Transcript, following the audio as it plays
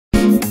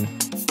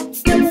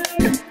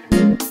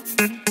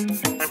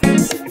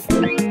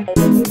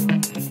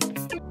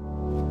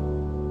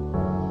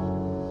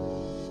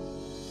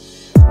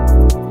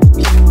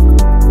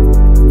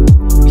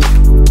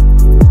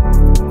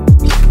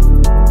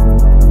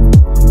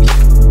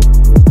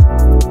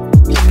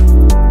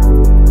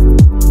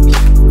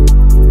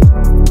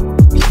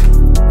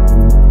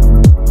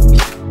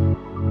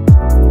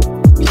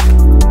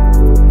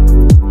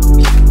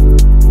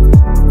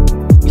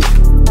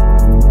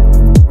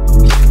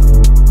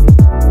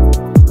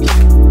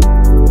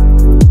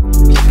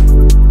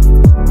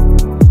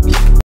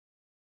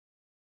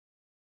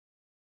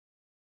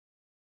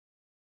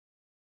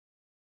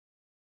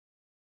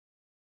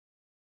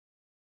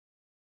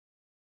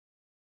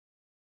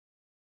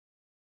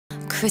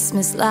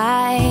Christmas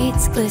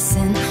lights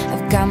glisten.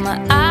 I've got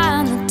my eye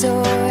on the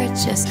door,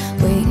 just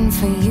waiting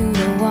for you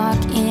to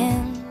walk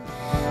in.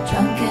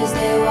 Drunk as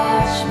they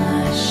watch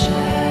my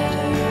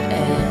shattered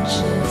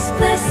edges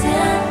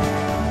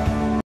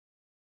glisten,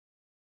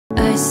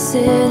 I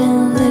sit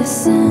and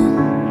listen.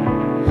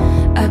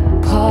 I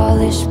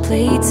polish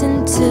plates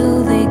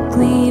until they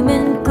gleam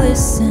and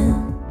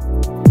glisten.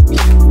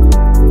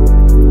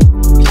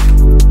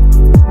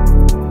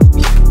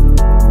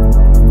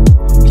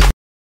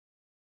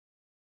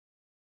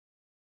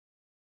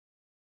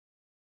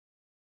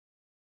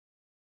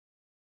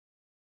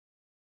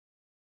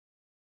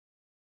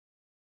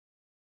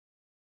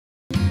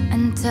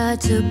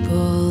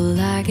 Untouchable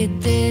like a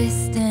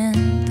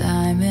distant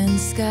diamond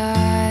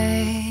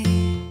sky.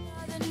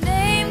 The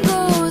name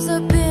goes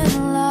up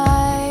in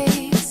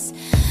lights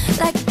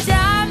like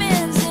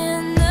diamonds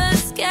in the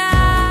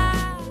sky.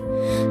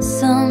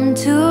 Some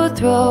to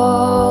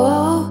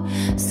throw,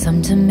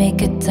 some to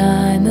make a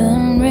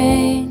diamond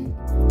ring.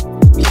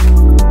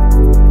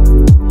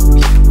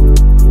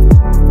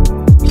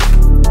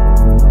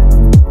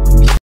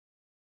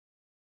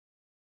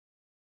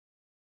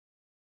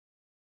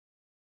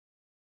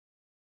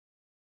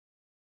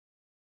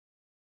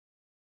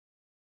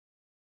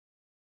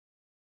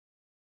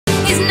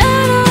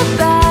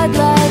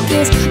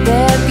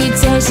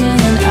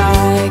 And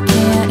I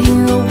can't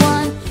heal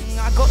one.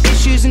 I got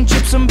issues and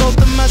chips on both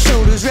of my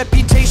shoulders.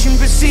 Reputation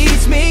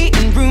precedes me,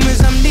 and rumors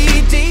I'm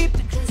knee deep.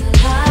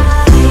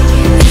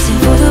 Listen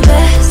for the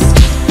best.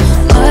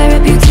 My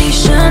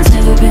reputation's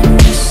never been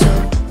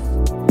restored.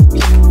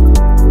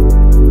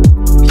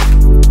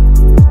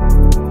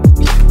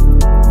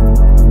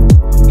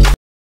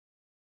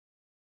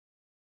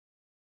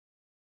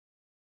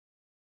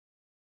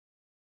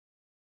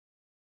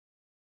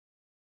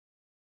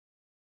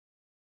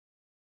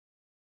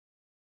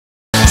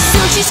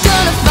 She's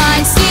gonna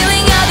find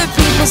stealing other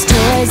people's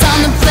toys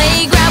on the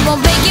playground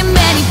won't make you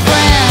many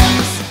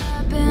friends.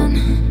 I've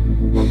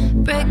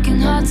been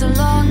breaking hearts a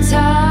long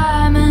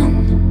time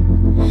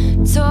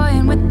and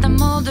toying with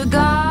them older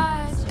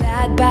guys.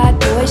 Bad, bad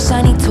boy,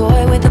 shiny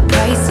toy with a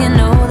price, you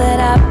know that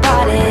I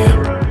bought it.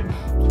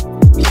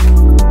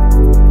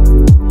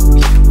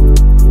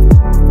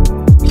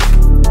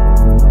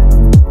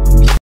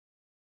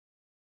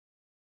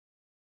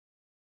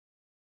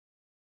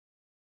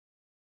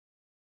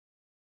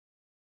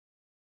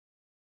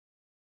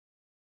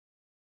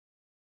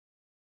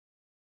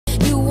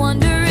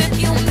 Wonder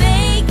if you'll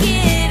make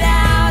it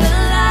out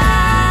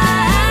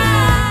alive.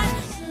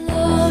 This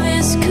love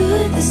is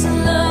good, this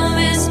love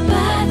is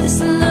bad, this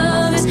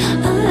love is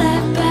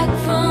alive back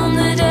from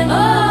the dead.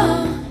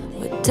 Oh,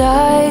 what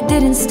died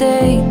didn't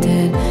stay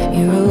dead.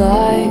 You're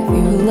alive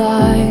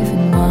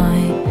in my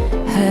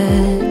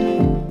head.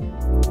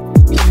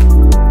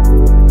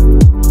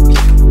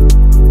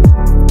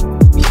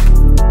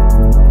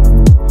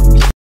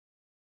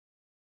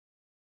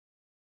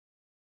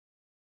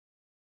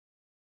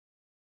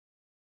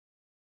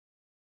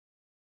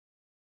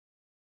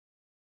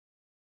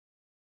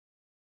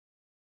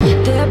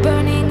 They're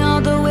burning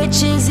all the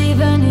witches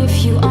even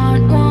if you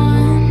aren't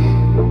one.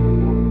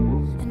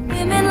 And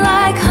women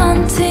like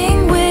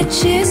hunting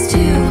witches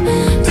too,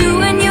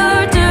 doing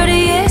your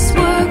dirtiest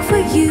work for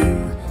you.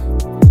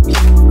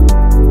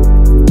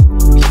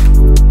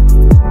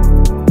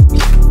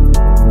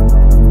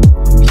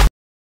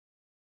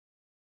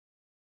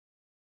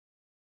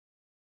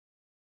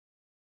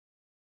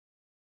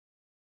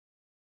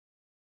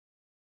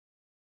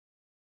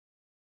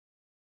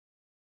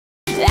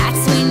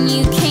 That's when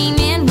you came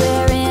in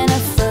wearing a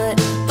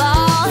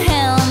football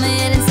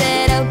helmet and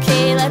said,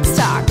 okay, let's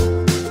talk.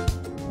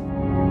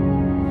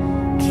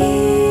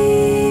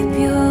 Keep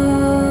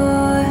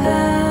your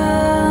helmet,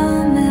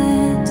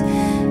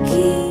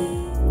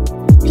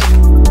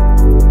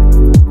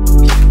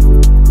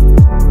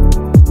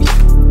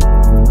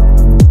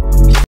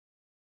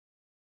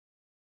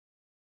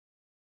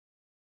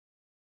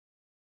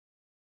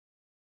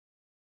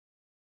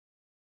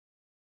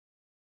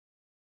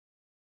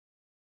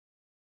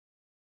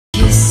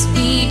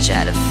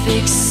 try to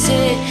fix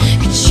it,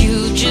 could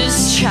you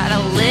just try to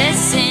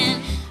listen?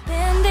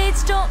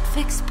 Band-aids don't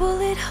fix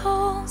bullet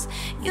holes.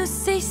 You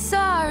say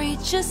sorry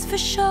just for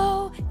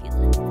show.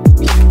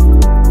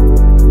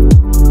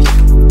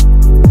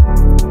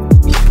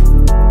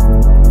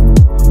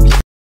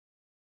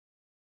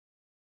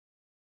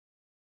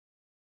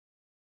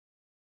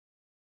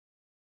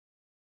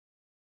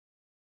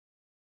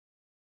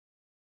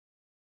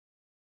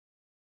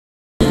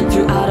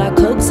 Threw out our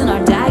cloaks and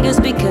our daggers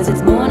because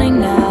it's morning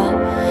now.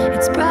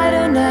 It's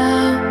brighter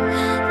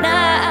now,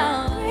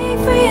 now. Break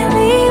free and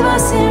leave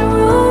us in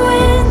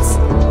ruins.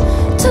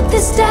 Took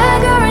this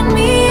dagger in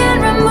me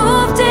and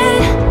removed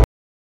it.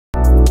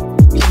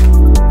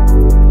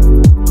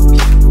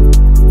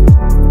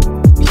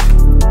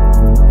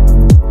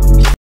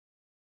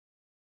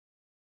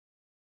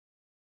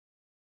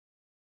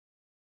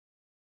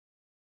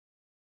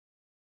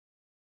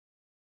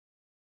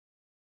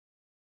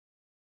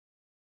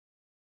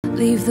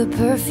 Leave the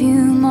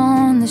perfume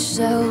on the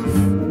shelf.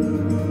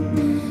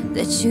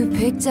 that you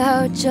picked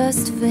out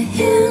just for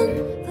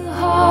him. The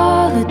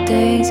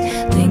holidays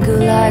linger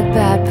like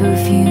bad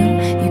perfume.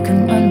 You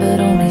can run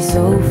but only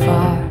so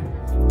far.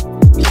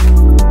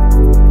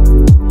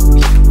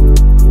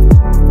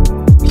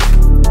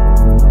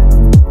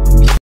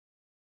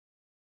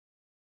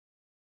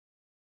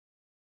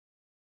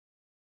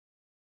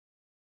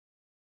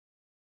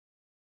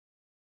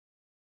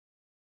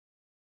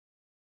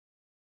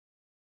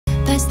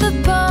 There's the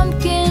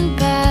pumpkin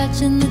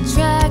patch and the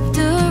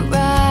tractor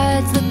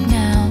rides. Look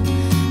now,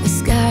 the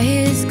sky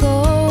is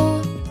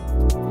gold.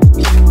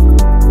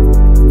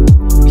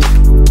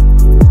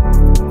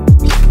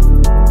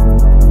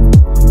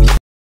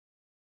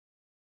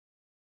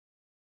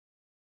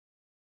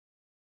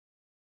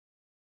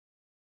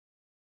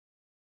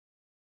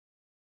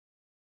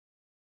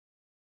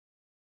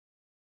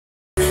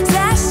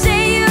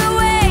 Sashay your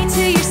way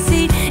to your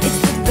seat. It's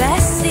the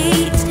best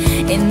seat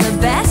in the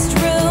best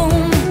room.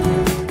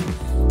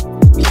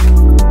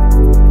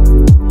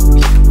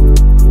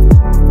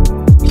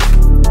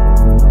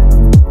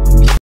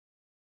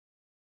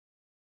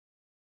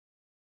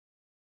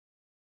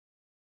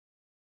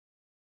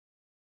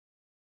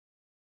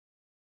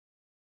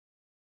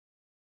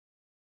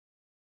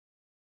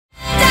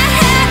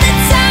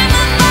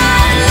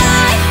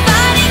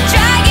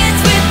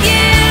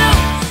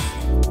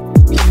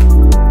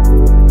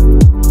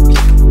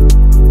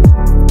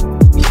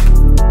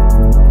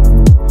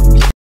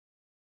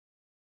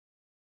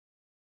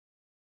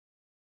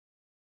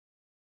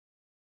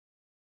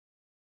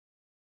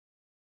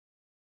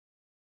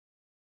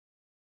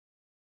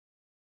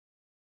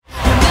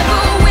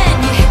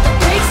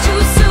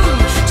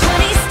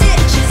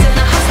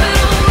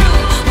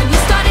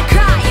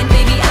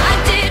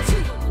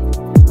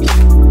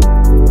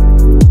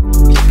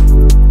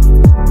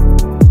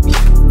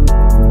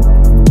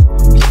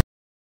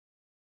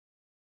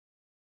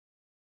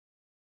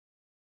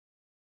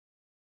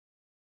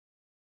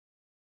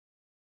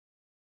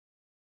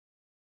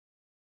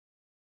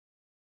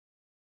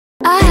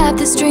 I have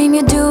this dream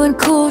you're doing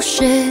cool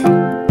shit,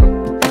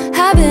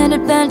 having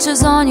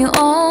adventures on your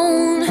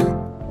own.